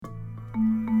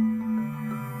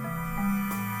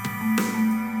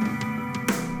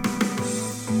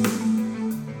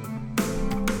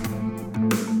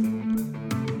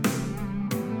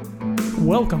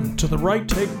Welcome to the Right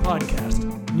Take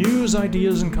Podcast, news,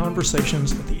 ideas, and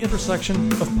conversations at the intersection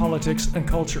of politics and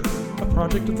culture, a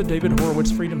project of the David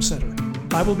Horowitz Freedom Center.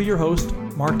 I will be your host,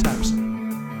 Mark Tapson.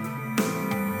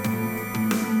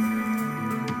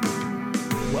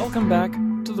 Welcome back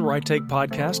to the Right Take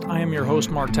Podcast. I am your host,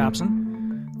 Mark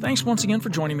Tapson. Thanks once again for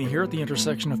joining me here at the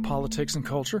intersection of politics and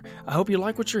culture. I hope you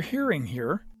like what you're hearing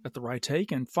here at the Right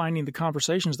Take and finding the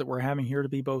conversations that we're having here to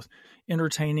be both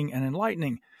entertaining and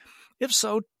enlightening. If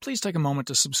so, please take a moment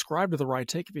to subscribe to The Right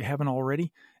Take if you haven't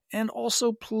already, and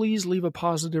also please leave a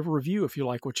positive review if you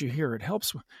like what you hear. It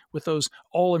helps with those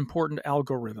all-important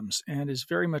algorithms and is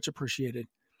very much appreciated.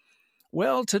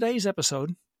 Well, today's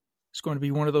episode is going to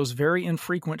be one of those very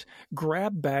infrequent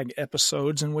grab bag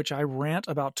episodes in which I rant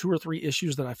about 2 or 3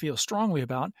 issues that I feel strongly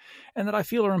about and that I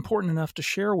feel are important enough to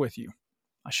share with you.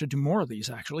 I should do more of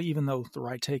these, actually, even though The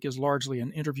Right Take is largely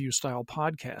an interview-style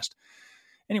podcast.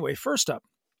 Anyway, first up,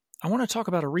 I want to talk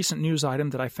about a recent news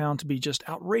item that I found to be just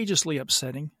outrageously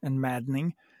upsetting and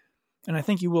maddening, and I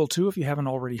think you will too if you haven't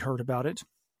already heard about it.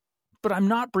 But I'm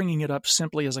not bringing it up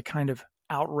simply as a kind of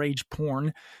outrage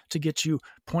porn to get you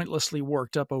pointlessly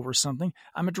worked up over something.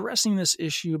 I'm addressing this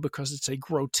issue because it's a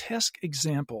grotesque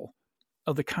example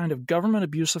of the kind of government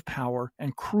abuse of power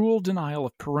and cruel denial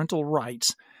of parental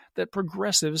rights that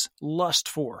progressives lust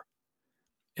for.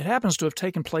 It happens to have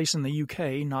taken place in the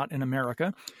UK, not in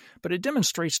America, but it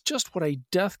demonstrates just what a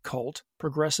death cult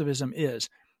progressivism is,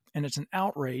 and it's an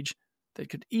outrage that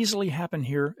could easily happen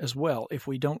here as well if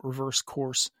we don't reverse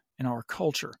course in our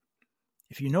culture.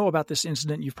 If you know about this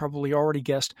incident, you've probably already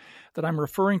guessed that I'm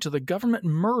referring to the government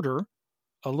murder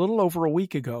a little over a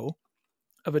week ago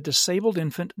of a disabled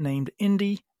infant named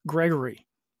Indy Gregory,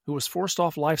 who was forced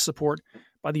off life support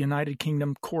by the United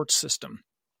Kingdom court system.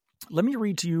 Let me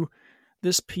read to you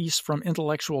this piece from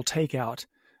Intellectual Takeout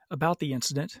about the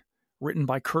incident, written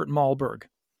by Kurt Malberg.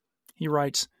 He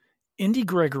writes, Indy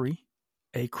Gregory,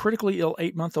 a critically ill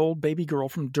 8-month-old baby girl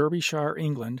from Derbyshire,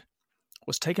 England,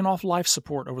 was taken off life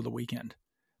support over the weekend.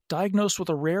 Diagnosed with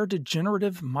a rare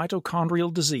degenerative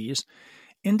mitochondrial disease,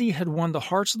 Indy had won the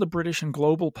hearts of the British and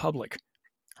global public.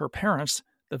 Her parents,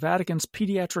 the Vatican's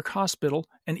pediatric hospital,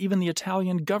 and even the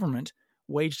Italian government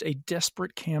waged a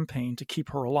desperate campaign to keep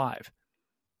her alive.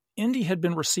 Indy had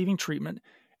been receiving treatment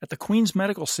at the Queen's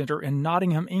Medical Center in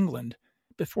Nottingham, England,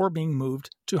 before being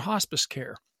moved to hospice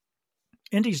care.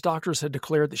 Indy's doctors had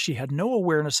declared that she had no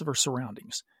awareness of her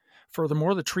surroundings.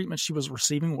 Furthermore, the treatment she was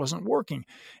receiving wasn't working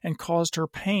and caused her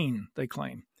pain, they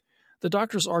claim. The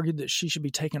doctors argued that she should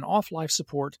be taken off life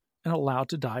support and allowed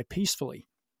to die peacefully.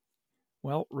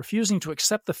 Well, refusing to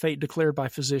accept the fate declared by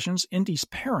physicians, Indy's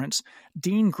parents,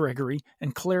 Dean Gregory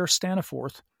and Claire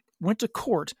Staniforth, went to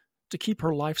court to keep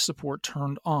her life support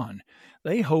turned on.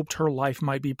 They hoped her life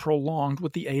might be prolonged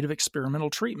with the aid of experimental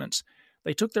treatments.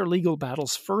 They took their legal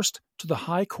battles first to the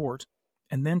High Court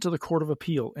and then to the Court of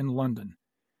Appeal in London.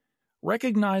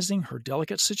 Recognizing her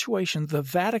delicate situation, the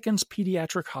Vatican's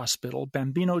pediatric hospital,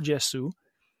 Bambino Gesù,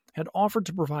 had offered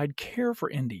to provide care for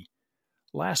Indy.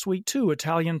 Last week, too,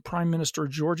 Italian Prime Minister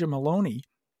Giorgia Meloni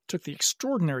took the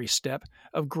extraordinary step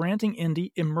of granting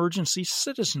Indy emergency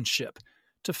citizenship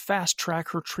to fast-track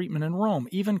her treatment in Rome,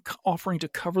 even offering to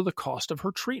cover the cost of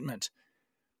her treatment.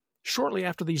 Shortly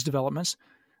after these developments,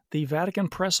 the Vatican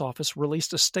press office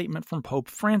released a statement from Pope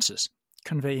Francis,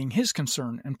 conveying his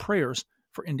concern and prayers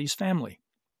for Indy's family.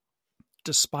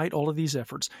 Despite all of these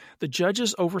efforts, the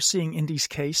judges overseeing Indy's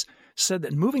case said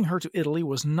that moving her to Italy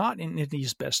was not in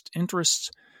Indy's best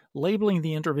interests, labeling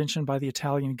the intervention by the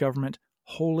Italian government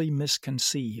wholly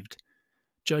misconceived.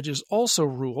 Judges also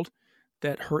ruled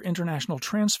that her international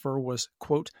transfer was,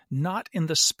 quote, not in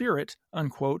the spirit,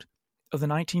 unquote, of the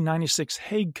 1996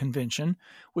 Hague Convention,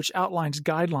 which outlines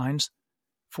guidelines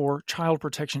for child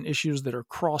protection issues that are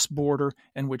cross-border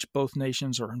and which both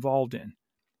nations are involved in.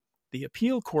 The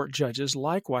appeal court judges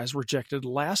likewise rejected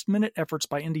last-minute efforts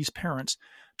by Indy's parents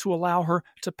to allow her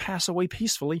to pass away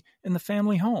peacefully in the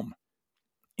family home.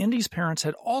 Indy's parents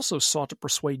had also sought to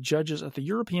persuade judges at the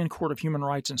European Court of Human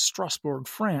Rights in Strasbourg,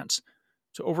 France,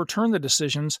 to overturn the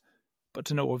decisions, but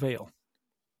to no avail.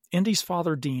 Indy's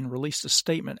father, Dean, released a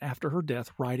statement after her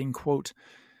death, writing, quote,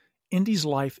 Indy's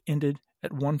life ended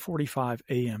at 1:45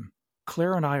 a.m.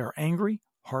 Claire and I are angry,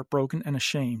 heartbroken, and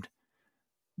ashamed.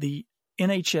 The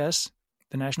NHS,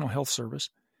 the National Health Service,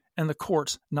 and the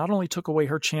courts not only took away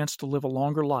her chance to live a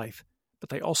longer life, but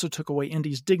they also took away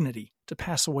Indy's dignity to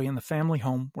pass away in the family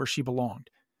home where she belonged.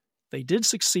 They did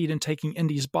succeed in taking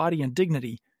Indy's body and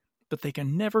dignity, but they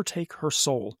can never take her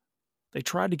soul. They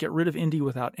tried to get rid of Indy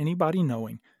without anybody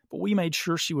knowing, but we made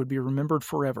sure she would be remembered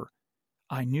forever.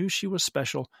 I knew she was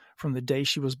special from the day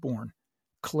she was born.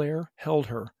 Claire held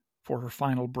her for her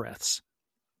final breaths."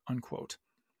 Unquote.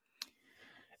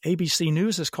 ABC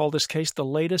News has called this case the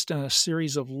latest in a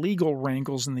series of legal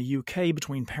wrangles in the UK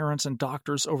between parents and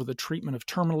doctors over the treatment of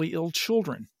terminally ill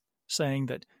children, saying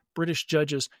that British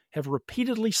judges have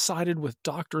repeatedly sided with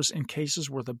doctors in cases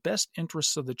where the best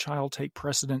interests of the child take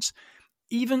precedence,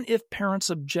 even if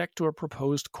parents object to a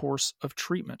proposed course of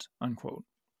treatment. Unquote.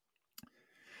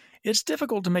 It's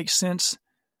difficult to make sense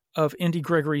of Indy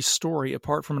Gregory's story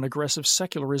apart from an aggressive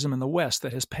secularism in the West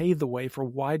that has paved the way for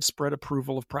widespread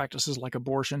approval of practices like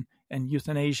abortion and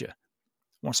euthanasia.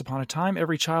 Once upon a time,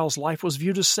 every child's life was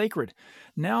viewed as sacred.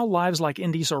 Now, lives like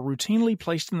Indy's are routinely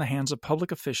placed in the hands of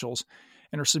public officials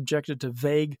and are subjected to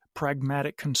vague,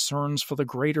 pragmatic concerns for the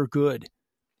greater good.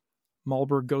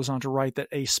 Malberg goes on to write that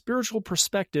a spiritual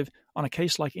perspective on a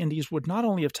case like Indy's would not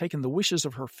only have taken the wishes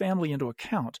of her family into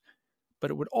account, but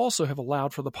it would also have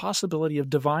allowed for the possibility of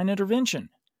divine intervention.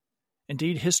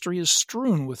 Indeed, history is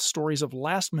strewn with stories of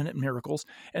last-minute miracles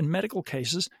and medical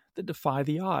cases that defy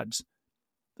the odds.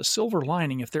 The silver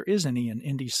lining, if there is any in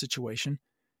Indy's situation,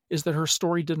 is that her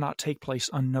story did not take place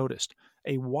unnoticed.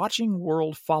 A watching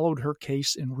world followed her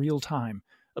case in real time,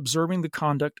 observing the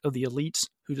conduct of the elites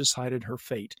who decided her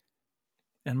fate.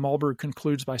 And Malberg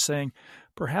concludes by saying,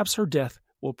 perhaps her death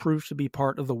will prove to be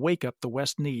part of the wake-up the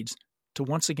West needs to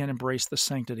once again embrace the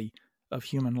sanctity of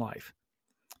human life.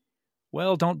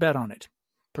 Well, don't bet on it.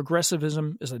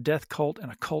 Progressivism is a death cult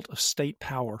and a cult of state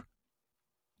power.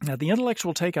 Now, the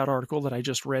Intellectual Takeout article that I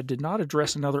just read did not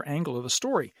address another angle of the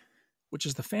story, which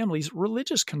is the family's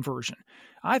religious conversion.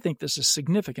 I think this is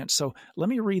significant, so let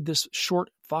me read this short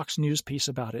Fox News piece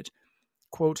about it.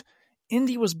 Quote,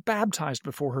 Indy was baptized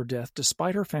before her death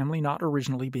despite her family not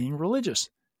originally being religious.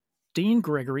 Dean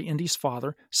Gregory, Indy's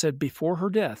father, said before her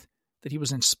death that he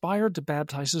was inspired to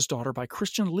baptize his daughter by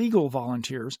Christian legal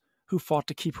volunteers who fought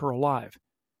to keep her alive.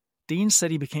 Dean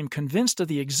said he became convinced of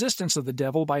the existence of the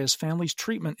devil by his family's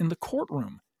treatment in the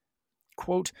courtroom.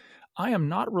 Quote, I am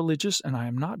not religious and I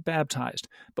am not baptized,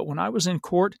 but when I was in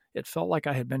court, it felt like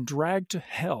I had been dragged to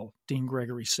hell, Dean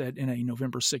Gregory said in a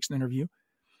November 6th interview.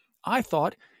 I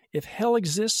thought, if hell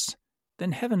exists,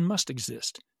 then heaven must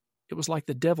exist. It was like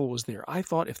the devil was there. I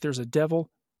thought if there's a devil,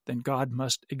 then God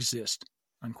must exist.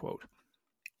 Unquote.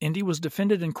 Indy was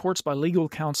defended in courts by legal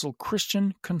counsel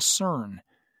Christian Concern.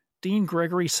 Dean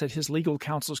Gregory said his legal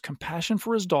counsel's compassion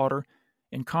for his daughter,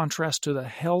 in contrast to the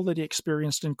hell that he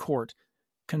experienced in court,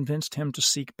 convinced him to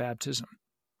seek baptism.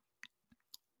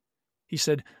 He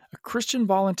said, a Christian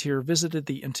volunteer visited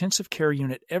the intensive care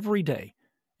unit every day,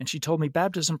 and she told me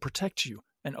baptism protects you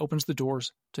and opens the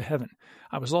doors to heaven.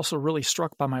 I was also really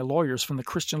struck by my lawyers from the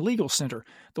Christian Legal Center,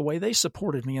 the way they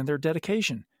supported me and their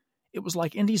dedication. It was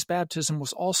like Indy's baptism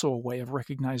was also a way of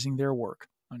recognizing their work.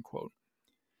 Unquote.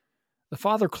 The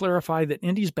father clarified that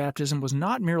Indy's baptism was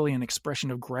not merely an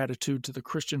expression of gratitude to the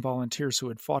Christian volunteers who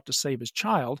had fought to save his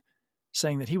child,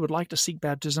 saying that he would like to seek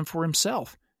baptism for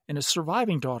himself and his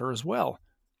surviving daughter as well.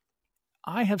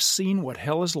 I have seen what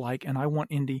hell is like, and I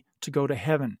want Indy to go to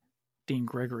heaven, Dean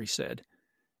Gregory said.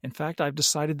 In fact, I've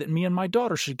decided that me and my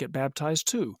daughter should get baptized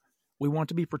too. We want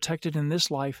to be protected in this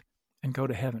life and go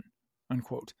to heaven.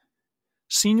 Unquote.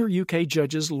 Senior UK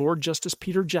judges Lord Justice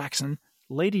Peter Jackson,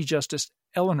 Lady Justice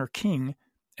Eleanor King,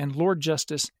 and Lord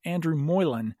Justice Andrew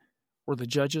Moylan were the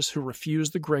judges who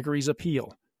refused the Gregory's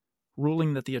appeal,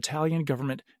 ruling that the Italian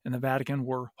government and the Vatican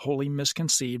were wholly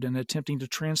misconceived in attempting to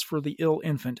transfer the ill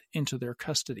infant into their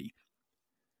custody.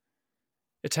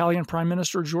 Italian Prime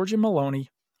Minister Giorgia Meloni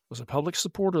was a public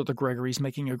supporter of the Gregorys,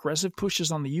 making aggressive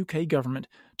pushes on the UK government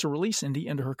to release Indy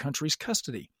into her country's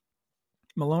custody.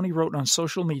 Meloni wrote on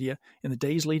social media in the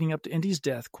days leading up to Indy's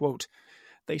death, quote,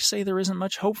 They say there isn't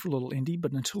much hope for little Indy,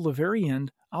 but until the very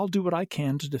end, I'll do what I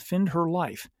can to defend her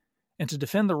life and to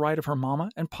defend the right of her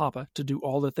mama and papa to do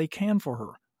all that they can for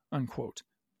her, unquote.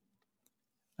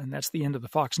 And that's the end of the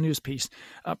Fox News piece.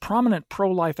 Prominent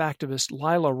pro-life activist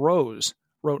Lila Rose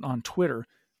wrote on Twitter,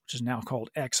 which is now called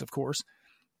X, of course,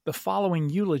 the following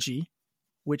eulogy,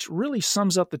 which really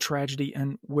sums up the tragedy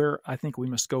and where I think we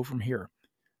must go from here.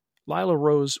 Lila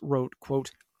Rose wrote,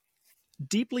 quote,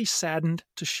 Deeply saddened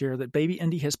to share that baby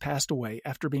Indy has passed away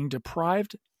after being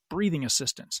deprived breathing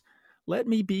assistance. Let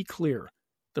me be clear.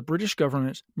 The British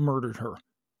government murdered her.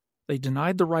 They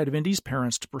denied the right of Indy's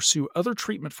parents to pursue other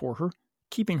treatment for her,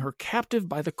 keeping her captive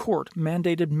by the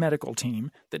court-mandated medical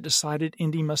team that decided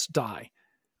Indy must die.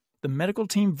 The medical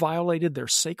team violated their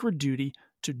sacred duty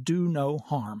to do no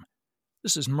harm.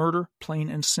 This is murder, plain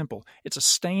and simple. It's a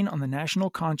stain on the national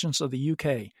conscience of the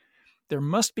UK. There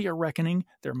must be a reckoning,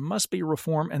 there must be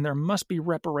reform, and there must be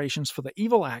reparations for the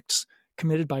evil acts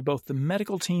committed by both the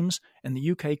medical teams and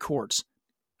the UK courts.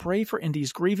 Pray for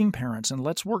Indy's grieving parents, and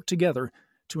let's work together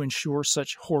to ensure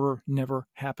such horror never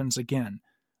happens again,"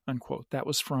 unquote. That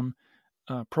was from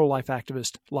pro-life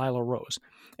activist Lila Rose.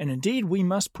 And indeed, we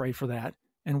must pray for that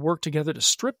and work together to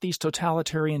strip these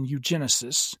totalitarian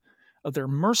eugenicists of their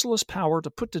merciless power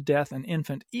to put to death an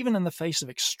infant, even in the face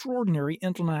of extraordinary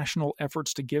international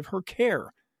efforts to give her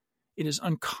care. It is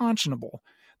unconscionable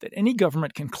that any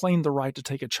government can claim the right to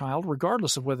take a child,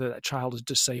 regardless of whether that child is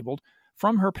disabled,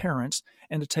 from her parents,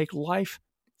 and to take life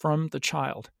from the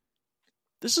child.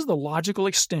 This is the logical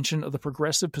extension of the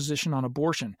progressive position on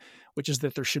abortion, which is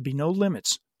that there should be no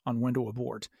limits on when to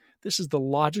abort. This is the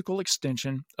logical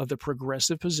extension of the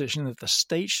progressive position that the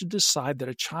state should decide that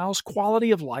a child's quality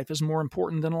of life is more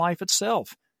important than life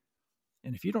itself.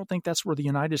 And if you don't think that's where the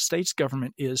United States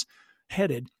government is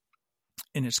headed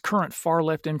in its current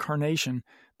far-left incarnation,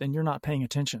 then you're not paying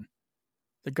attention.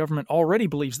 The government already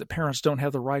believes that parents don't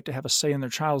have the right to have a say in their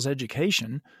child's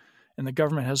education, and the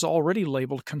government has already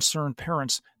labeled concerned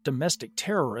parents domestic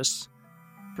terrorists.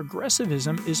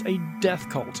 Progressivism is a death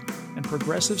cult, and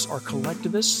progressives are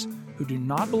collectivists who do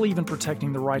not believe in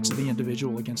protecting the rights of the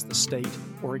individual against the state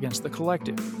or against the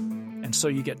collective. And so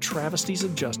you get travesties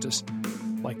of justice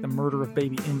like the murder of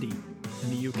baby Indy in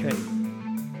the UK.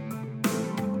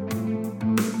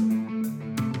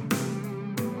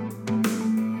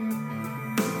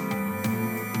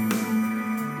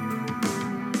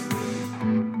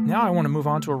 Now I want to move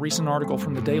on to a recent article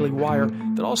from the Daily Wire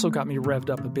that also got me revved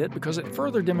up a bit because it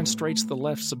further demonstrates the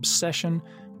left's obsession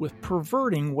with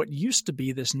perverting what used to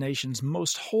be this nation's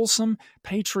most wholesome,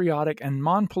 patriotic, and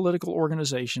non-political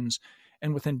organizations,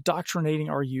 and with indoctrinating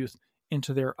our youth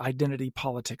into their identity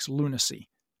politics lunacy.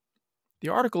 The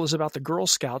article is about the Girl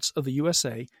Scouts of the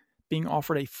USA being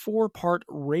offered a 4-part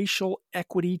racial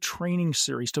equity training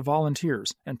series to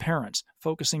volunteers and parents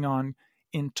focusing on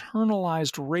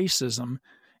internalized racism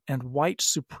and white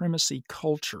supremacy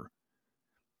culture.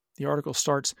 The article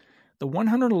starts, "The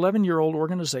 111-year-old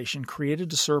organization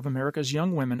created to serve America's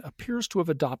young women appears to have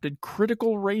adopted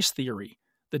critical race theory,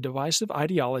 the divisive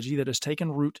ideology that has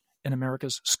taken root in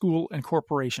America's schools and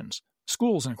corporations.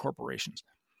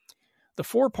 The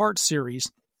 4-part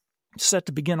series, set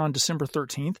to begin on December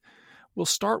 13th, will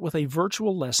start with a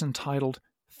virtual lesson titled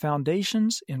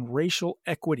Foundations in Racial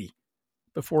Equity,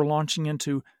 before launching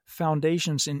into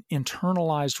Foundations in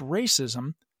Internalized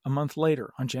Racism a month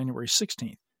later on January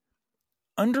 16th.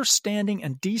 Understanding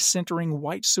and Decentering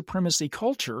White Supremacy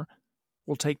Culture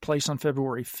will take place on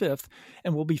February 5th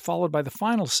and will be followed by the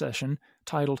final session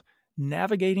titled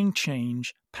Navigating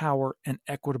Change, Power, and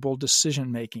Equitable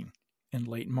Decision-Making in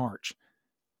late March."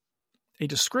 A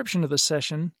description of the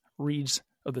sessions reads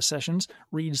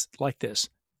like this,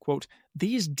 quote,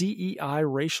 "These DEI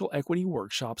racial equity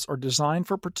workshops are designed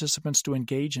for participants to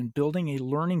engage in building a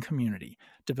learning community,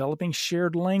 developing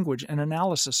shared language and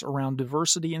analysis around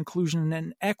diversity, inclusion,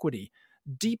 and equity,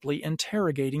 deeply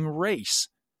interrogating race.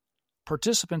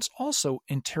 Participants also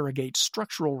interrogate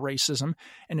structural racism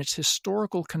and its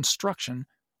historical construction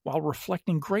while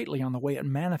reflecting greatly on the way it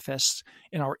manifests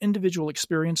in our individual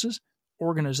experiences,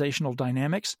 organizational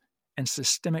dynamics, and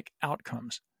systemic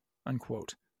outcomes,"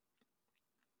 unquote.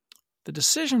 The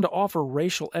decision to offer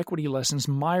racial equity lessons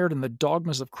mired in the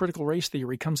dogmas of critical race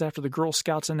theory comes after the Girl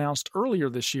Scouts announced earlier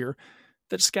this year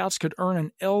that Scouts could earn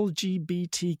an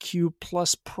LGBTQ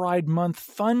plus Pride Month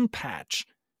fun patch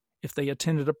if they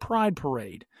attended a pride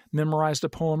parade, memorized a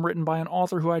poem written by an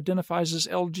author who identifies as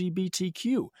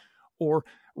LGBTQ, or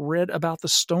read about the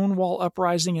Stonewall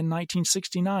Uprising in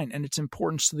 1969 and its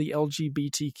importance to the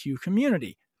LGBTQ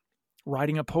community,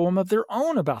 writing a poem of their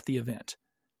own about the event.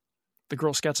 The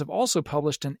Girl Scouts have also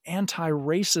published an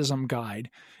anti-racism guide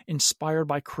inspired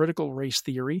by critical race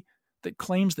theory that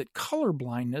claims that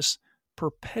colorblindness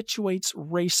perpetuates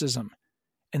racism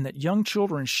and that young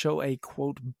children show a,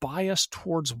 quote, bias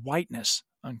towards whiteness,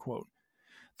 unquote.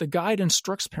 The guide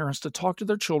instructs parents to talk to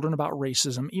their children about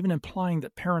racism, even implying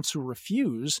that parents who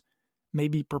refuse may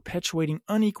be perpetuating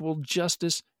unequal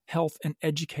justice, health, and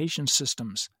education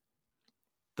systems.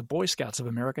 The Boy Scouts of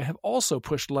America have also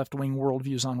pushed left-wing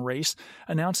worldviews on race,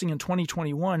 announcing in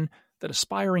 2021 that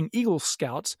aspiring Eagle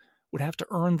Scouts would have to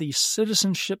earn the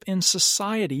Citizenship in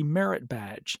Society merit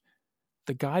badge.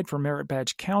 The Guide for Merit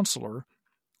Badge Counselor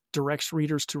directs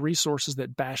readers to resources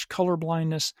that bash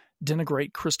colorblindness,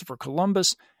 denigrate Christopher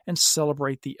Columbus, and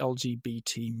celebrate the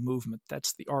LGBT movement.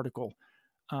 That's the article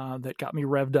that got me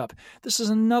revved up. This is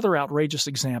another outrageous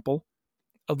example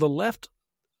of the left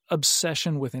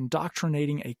obsession with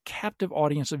indoctrinating a captive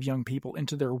audience of young people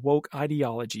into their woke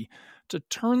ideology to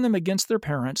turn them against their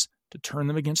parents, to turn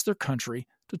them against their country,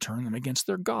 to turn them against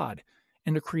their God.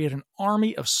 and to create an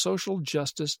army of social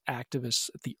justice activists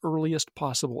at the earliest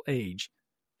possible age.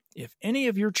 If any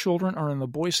of your children are in the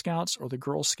Boy Scouts or the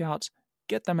Girl Scouts,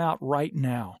 get them out right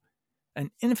now.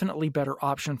 An infinitely better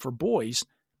option for boys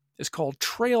is called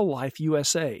Trail Life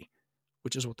USA,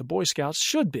 which is what the Boy Scouts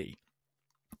should be.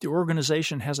 The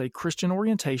organization has a Christian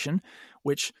orientation,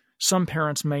 which some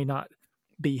parents may not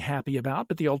be happy about,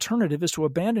 but the alternative is to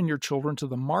abandon your children to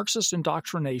the Marxist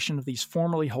indoctrination of these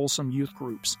formerly wholesome youth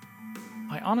groups.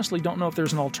 I honestly don't know if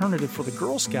there's an alternative for the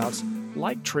Girl Scouts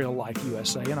like Trail Life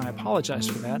USA, and I apologize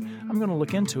for that. I'm going to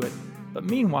look into it. But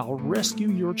meanwhile, rescue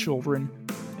your children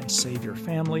and save your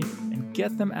family and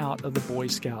get them out of the Boy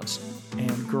Scouts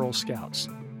and Girl Scouts.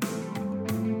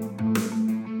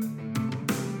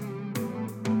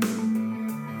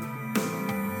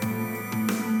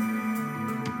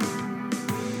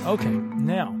 Okay,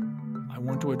 now I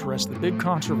want to address the big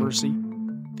controversy,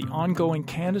 the ongoing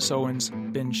Candace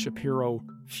Owens-Ben Shapiro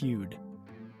feud.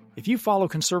 If you follow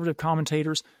conservative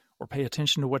commentators or pay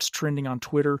attention to what's trending on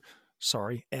Twitter,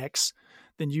 X,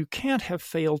 then you can't have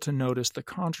failed to notice the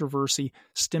controversy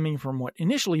stemming from what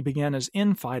initially began as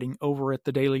infighting over at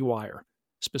the Daily Wire,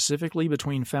 specifically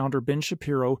between founder Ben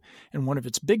Shapiro and one of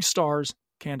its big stars,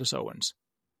 Candace Owens.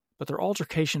 But their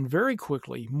altercation very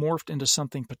quickly morphed into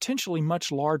something potentially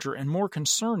much larger and more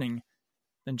concerning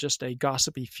than just a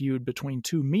gossipy feud between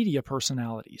two media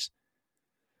personalities.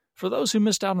 For those who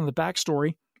missed out on the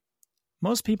backstory,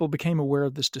 most people became aware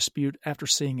of this dispute after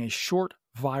seeing a short,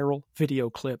 viral video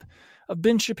clip of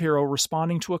Ben Shapiro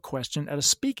responding to a question at a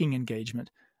speaking engagement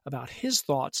about his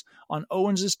thoughts on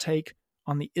Owens' take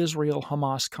on the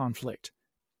Israel-Hamas conflict.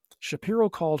 Shapiro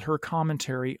called her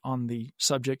commentary on the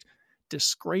subject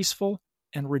disgraceful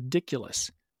and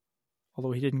ridiculous,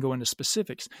 although he didn't go into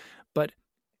specifics. But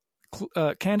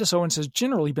Candace Owens has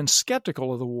generally been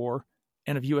skeptical of the war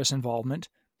and of U.S. involvement,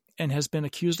 and has been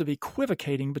accused of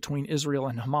equivocating between Israel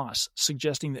and Hamas,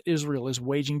 suggesting that Israel is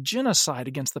waging genocide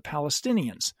against the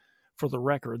Palestinians. For the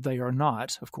record, they are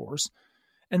not, of course,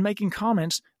 and making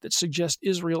comments that suggest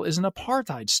Israel is an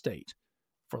apartheid state.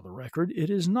 For the record, it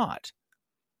is not.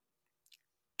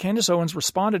 Candace Owens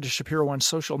responded to Shapiro on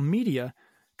social media,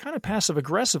 kind of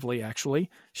passive-aggressively, actually.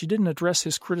 She didn't address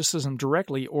his criticism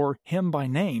directly or him by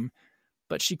name,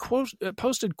 but she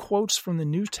posted quotes from the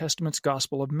New Testament's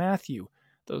Gospel of Matthew.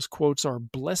 Those quotes are,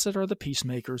 "Blessed are the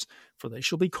peacemakers, for they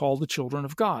shall be called the children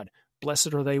of God.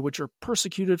 Blessed are they which are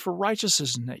persecuted for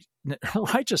righteousness'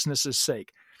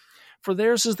 sake, for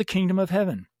theirs is the kingdom of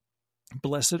heaven.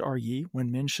 Blessed are ye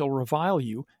when men shall revile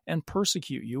you and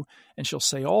persecute you, and shall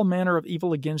say all manner of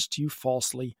evil against you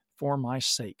falsely for my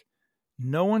sake.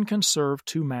 No one can serve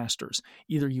two masters.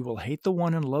 Either you will hate the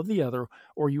one and love the other,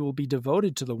 or you will be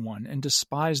devoted to the one and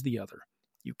despise the other.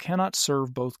 You cannot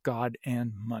serve both God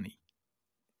and money."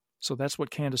 So that's what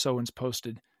Candace Owens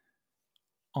posted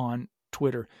on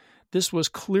Twitter. This was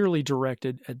clearly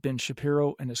directed at Ben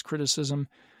Shapiro and his criticism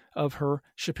of her.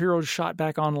 Shapiro shot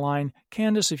back online,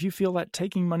 "Candace, if you feel that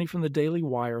taking money from the Daily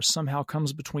Wire somehow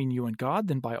comes between you and God,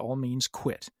 then by all means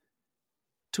quit."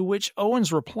 To which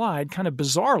Owens replied, kind of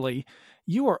bizarrely,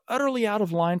 "You are utterly out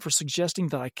of line for suggesting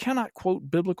that I cannot quote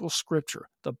biblical scripture.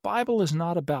 The Bible is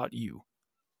not about you."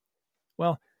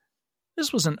 Well,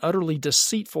 this was an utterly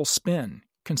deceitful spin,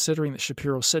 considering that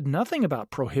Shapiro said nothing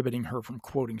about prohibiting her from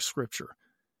quoting scripture.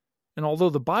 And although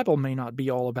the Bible may not be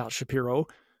all about Shapiro,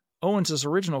 Owens'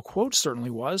 original quote certainly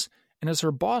was, and as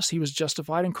her boss he was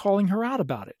justified in calling her out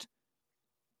about it.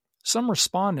 Some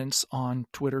respondents on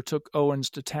Twitter took Owens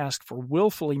to task for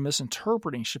willfully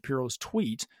misinterpreting Shapiro's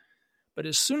tweet, but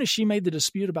as soon as she made the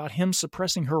dispute about him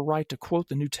suppressing her right to quote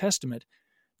the New Testament,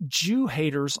 Jew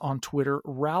haters on Twitter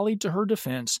rallied to her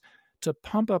defense to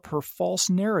pump up her false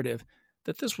narrative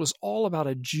that this was all about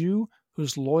a Jew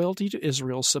whose loyalty to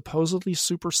Israel supposedly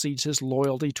supersedes his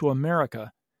loyalty to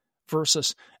America,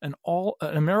 versus an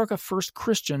America First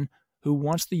Christian who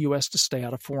wants the U.S. to stay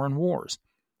out of foreign wars.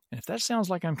 And if that sounds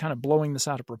like I'm kind of blowing this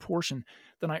out of proportion,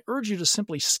 then I urge you to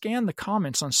simply scan the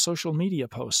comments on social media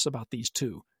posts about these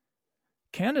two.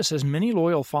 Candace has many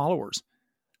loyal followers,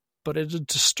 but a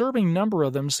disturbing number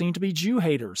of them seem to be Jew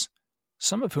haters,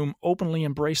 some of whom openly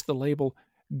embrace the label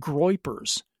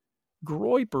Groypers.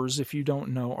 Groypers, if you don't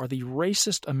know, are the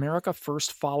racist America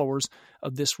First followers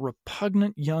of this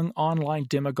repugnant young online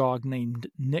demagogue named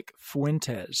Nick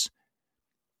Fuentes.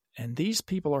 And these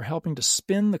people are helping to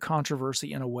spin the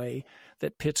controversy in a way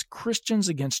that pits Christians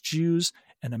against Jews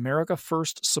and America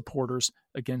First supporters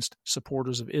against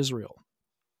supporters of Israel.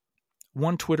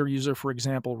 One Twitter user, for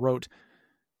example, wrote,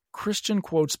 "Christian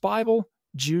quotes Bible,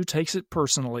 Jew takes it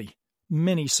personally.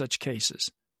 Many such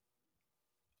cases."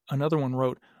 Another one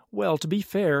wrote, Well, to be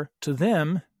fair, to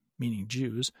them, meaning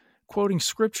Jews, quoting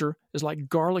scripture is like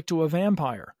garlic to a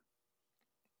vampire.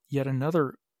 Yet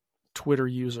another Twitter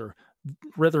user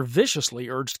rather viciously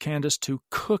urged Candace to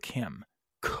cook him.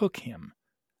 Cook him.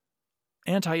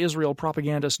 Anti-Israel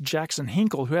propagandist Jackson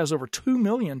Hinkle, who has over 2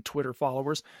 million Twitter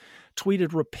followers,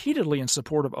 tweeted repeatedly in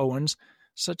support of Owens,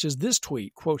 such as this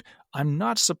tweet, quote, "I'm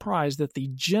not surprised that the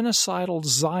genocidal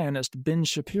Zionist Ben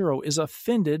Shapiro is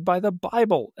offended by the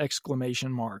Bible!"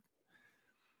 exclamation mark.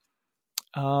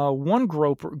 One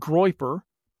groiper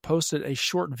posted a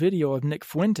short video of Nick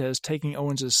Fuentes taking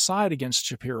Owens' side against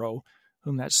Shapiro,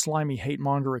 whom that slimy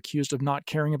hate-monger accused of not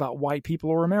caring about white people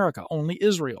or America, only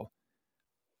Israel.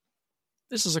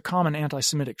 This is a common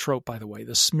anti-Semitic trope, by the way,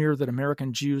 the smear that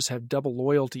American Jews have double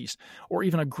loyalties, or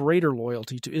even a greater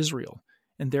loyalty to Israel,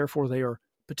 and therefore they are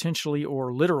potentially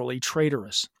or literally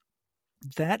traitorous.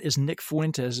 That is Nick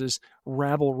Fuentes'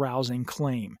 rabble-rousing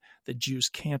claim that Jews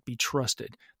can't be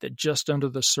trusted, that just under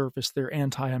the surface they're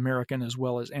anti-American as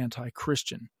well as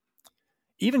anti-Christian.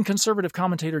 Even conservative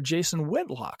commentator Jason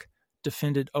Whitlock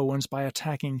defended Owens by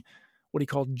attacking what he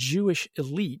called Jewish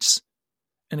elites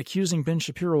and accusing Ben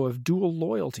Shapiro of dual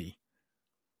loyalty.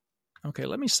 Okay,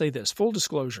 let me say this, full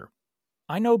disclosure.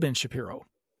 I know Ben Shapiro,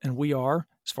 and we are,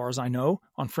 as far as I know,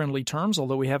 on friendly terms,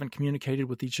 although we haven't communicated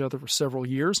with each other for several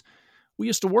years. We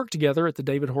used to work together at the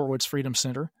David Horowitz Freedom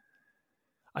Center.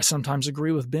 I sometimes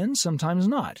agree with Ben, sometimes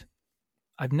not.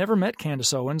 I've never met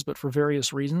Candace Owens, but for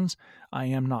various reasons, I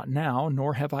am not now,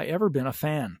 nor have I ever been a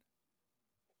fan.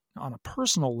 On a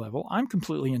personal level, I'm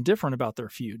completely indifferent about their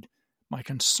feud. My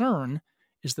concern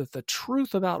is that the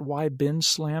truth about why Ben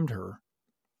slammed her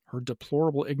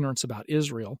deplorable ignorance about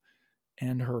Israel,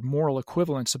 and her moral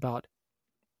equivalence about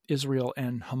Israel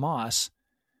and Hamas,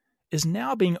 is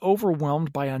now being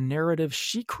overwhelmed by a narrative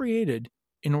she created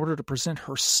in order to present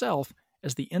herself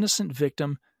as the innocent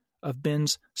victim of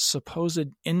Ben's supposed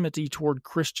enmity toward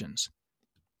Christians.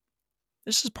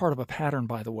 This is part of a pattern,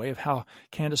 by the way, of how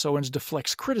Candace Owens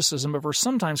deflects criticism of her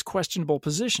sometimes questionable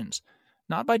positions,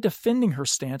 not by defending her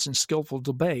stance in skillful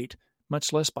debate,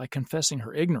 much less by confessing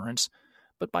her ignorance,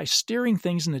 but by steering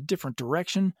things in a different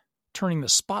direction, turning the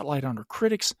spotlight on her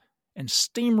critics, and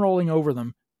steamrolling over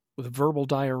them with verbal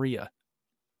diarrhea.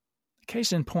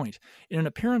 Case in point, in an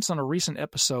appearance on a recent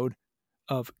episode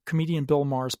of comedian Bill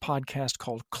Maher's podcast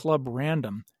called Club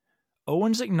Random,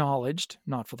 Owens acknowledged,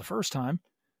 not for the first time,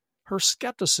 her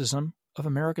skepticism of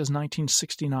America's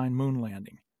 1969 moon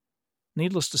landing.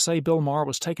 Needless to say, Bill Maher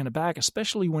was taken aback,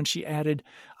 especially when she added,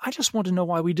 "I just want to know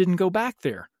why we didn't go back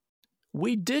there."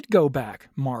 "We did go back,"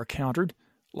 Maher countered,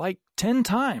 like 10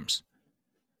 times.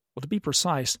 Well, to be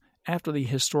precise, after the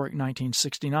historic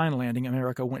 1969 landing,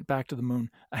 America went back to the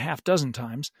moon a half-dozen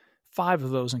times, 5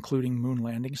 of those including moon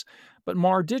landings, but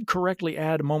Maher did correctly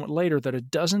add a moment later that a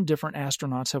dozen different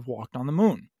astronauts have walked on the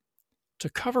moon. To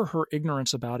cover her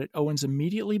ignorance about it, Owens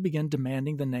immediately began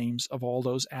demanding the names of all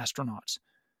those astronauts.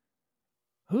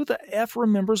 "Who the F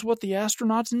remembers what the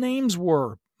astronauts' names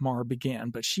were?" Maher began,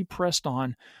 but she pressed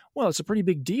on, "Well, it's a pretty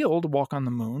big deal to walk on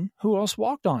the moon. Who else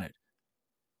walked on it?"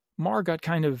 Maher got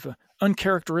kind of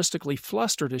uncharacteristically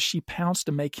flustered as she pounced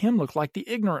to make him look like the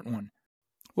ignorant one.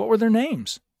 "What were their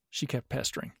names?" she kept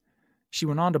pestering. She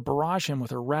went on to barrage him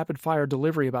with her rapid-fire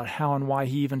delivery about how and why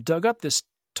he even dug up this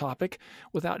topic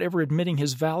without ever admitting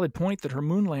his valid point that her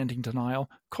moon landing denial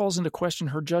calls into question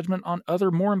her judgment on other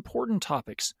more important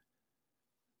topics.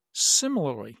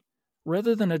 Similarly,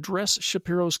 rather than address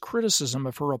Shapiro's criticism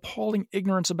of her appalling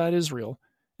ignorance about Israel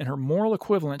and her moral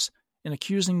equivalence in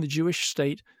accusing the Jewish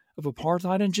state of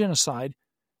apartheid and genocide,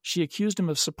 she accused him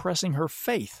of suppressing her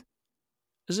faith,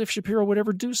 as if Shapiro would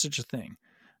ever do such a thing.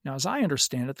 Now, as I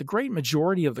understand it, the great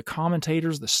majority of the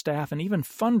commentators, the staff, and even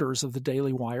funders of the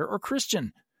Daily Wire are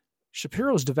Christian.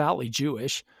 Shapiro is devoutly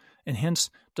Jewish, and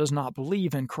hence does not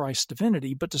believe in Christ's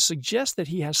divinity, but to suggest that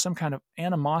he has some kind of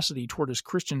animosity toward his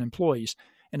Christian employees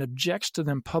and objects to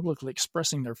them publicly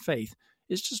expressing their faith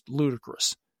is just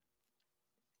ludicrous.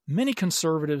 Many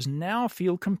conservatives now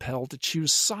feel compelled to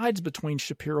choose sides between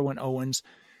Shapiro and Owens,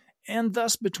 and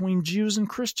thus between Jews and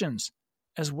Christians,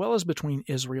 as well as between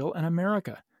Israel and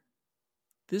America.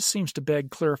 This seems to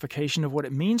beg clarification of what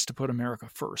it means to put America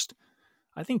first.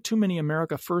 I think too many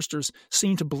America firsters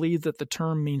seem to believe that the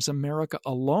term means America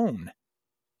alone.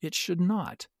 It should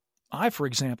not. I, for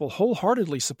example,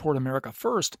 wholeheartedly support America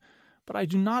first, but I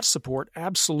do not support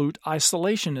absolute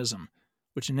isolationism,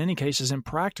 which in any case is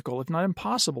impractical, if not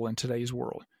impossible, in today's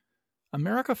world.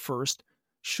 America first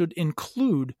should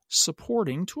include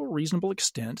supporting, to a reasonable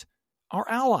extent, our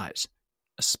allies,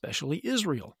 especially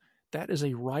Israel. That is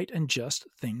a right and just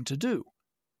thing to do.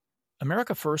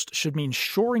 America first should mean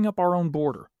shoring up our own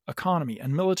border, economy,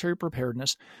 and military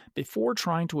preparedness before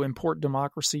trying to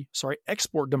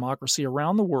export democracy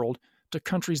around the world to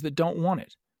countries that don't want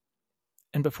it,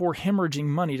 and before hemorrhaging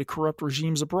money to corrupt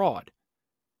regimes abroad.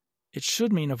 It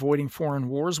should mean avoiding foreign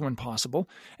wars when possible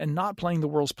and not playing the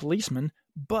world's policeman,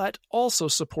 but also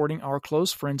supporting our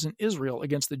close friends in Israel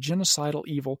against the genocidal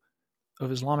evil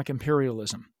of Islamic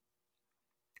imperialism.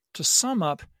 To sum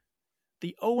up,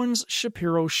 the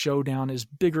Owens-Shapiro showdown is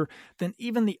bigger than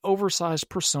even the oversized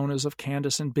personas of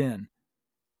Candace and Ben.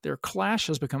 Their clash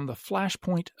has become the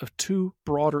flashpoint of two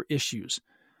broader issues.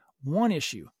 One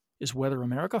issue is whether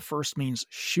America First means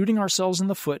shooting ourselves in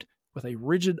the foot with a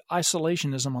rigid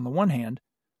isolationism on the one hand,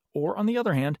 or on the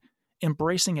other hand,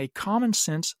 embracing a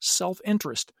common-sense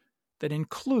self-interest that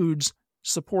includes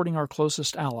supporting our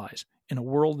closest allies in a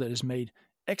world that is made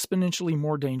exponentially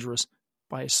more dangerous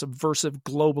by a subversive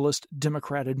globalist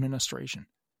Democrat administration.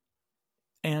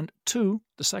 And two,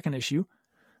 the second issue,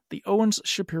 the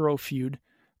Owens-Shapiro feud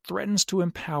threatens to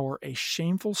empower a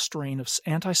shameful strain of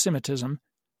anti-Semitism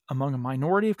among a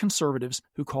minority of conservatives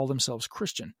who call themselves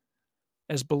Christian.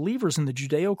 As believers in the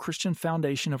Judeo-Christian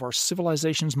foundation of our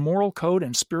civilization's moral code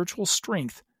and spiritual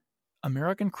strength,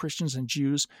 American Christians and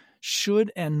Jews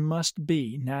should and must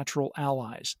be natural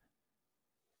allies.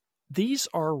 These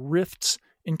are rifts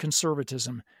in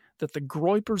conservatism that the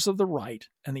Groypers of the right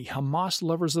and the Hamas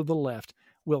lovers of the left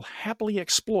will happily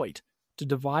exploit to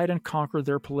divide and conquer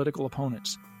their political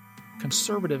opponents.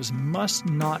 Conservatives must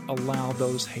not allow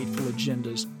those hateful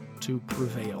agendas to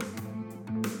prevail.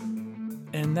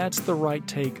 And that's the right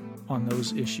take on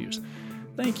those issues.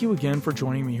 Thank you again for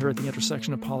joining me here at the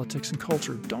intersection of politics and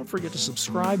culture. Don't forget to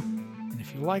subscribe, and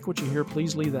if you like what you hear,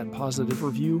 please leave that positive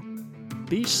review.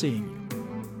 Be seeing you.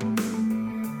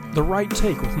 The Right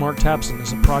Take with Mark Tapson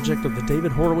is a project of the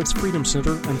David Horowitz Freedom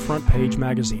Center and Front Page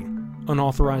Magazine.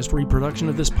 Unauthorized reproduction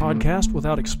of this podcast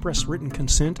without express written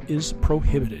consent is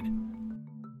prohibited.